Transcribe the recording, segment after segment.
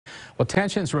Well,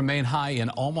 tensions remain high in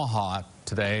Omaha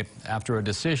today after a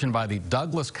decision by the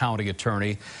Douglas County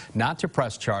attorney not to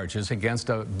press charges against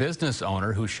a business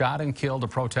owner who shot and killed a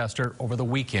protester over the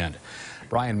weekend.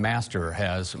 Brian Master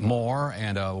has more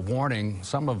and a warning.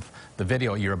 Some of the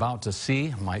video you're about to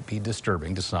see might be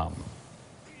disturbing to some.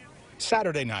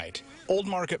 Saturday night, Old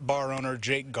Market bar owner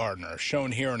Jake Gardner,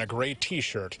 shown here in a gray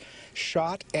t-shirt,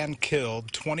 shot and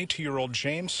killed 22-year-old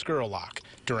James Skurlock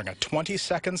during a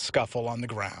 20-second scuffle on the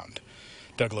ground.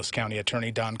 Douglas County Attorney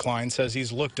Don Klein says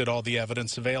he's looked at all the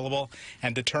evidence available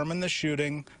and determined the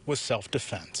shooting was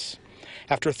self-defense.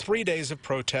 After 3 days of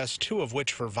protests, 2 of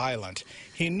which were violent,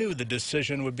 he knew the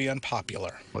decision would be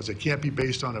unpopular. It can't be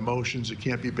based on emotions, it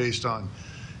can't be based on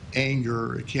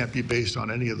anger, it can't be based on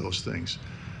any of those things.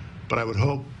 But I would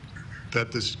hope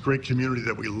that this great community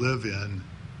that we live in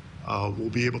will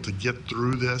be able to get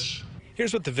through this.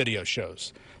 Here's what the video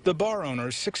shows. The bar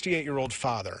owner's 68-year-old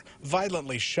father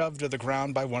violently shoved to the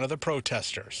ground by one of the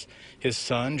protesters. His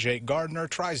son, Jake Gardner,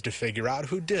 tries to figure out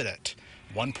who did it.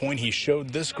 At one point, he showed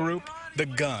this group the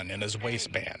gun in his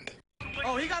waistband.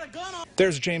 Oh, he got a gun on.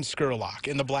 There's James Skurlock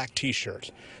in the black t-shirt,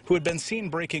 who had been seen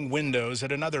breaking windows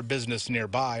at another business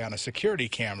nearby on a security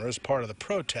camera as part of the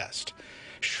protest.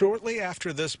 Shortly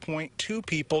after this point, 2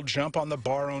 people jump on the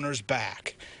bar owner's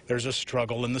back. There's a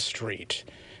struggle in the street.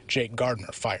 Jake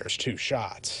Gardner fires 2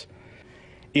 shots.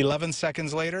 11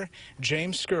 seconds later,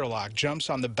 James Skurlock jumps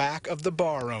on the back of the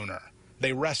bar owner.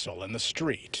 They wrestle in the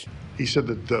street. He said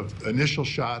that the initial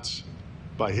shots,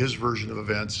 by his version of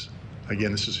events,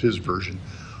 again, this is his version,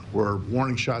 were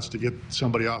warning shots to get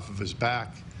somebody off of his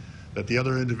back, that the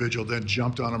other individual then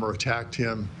jumped on him or attacked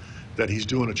him, that he's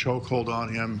doing a chokehold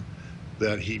on him,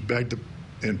 that he begged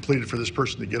and pleaded for this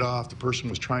person to get off. The person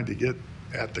was trying to get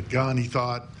at the gun. He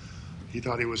thought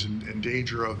he was in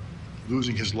danger of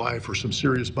losing his life or some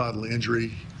serious bodily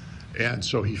injury, and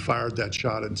so he fired that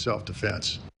shot in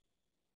self-defense.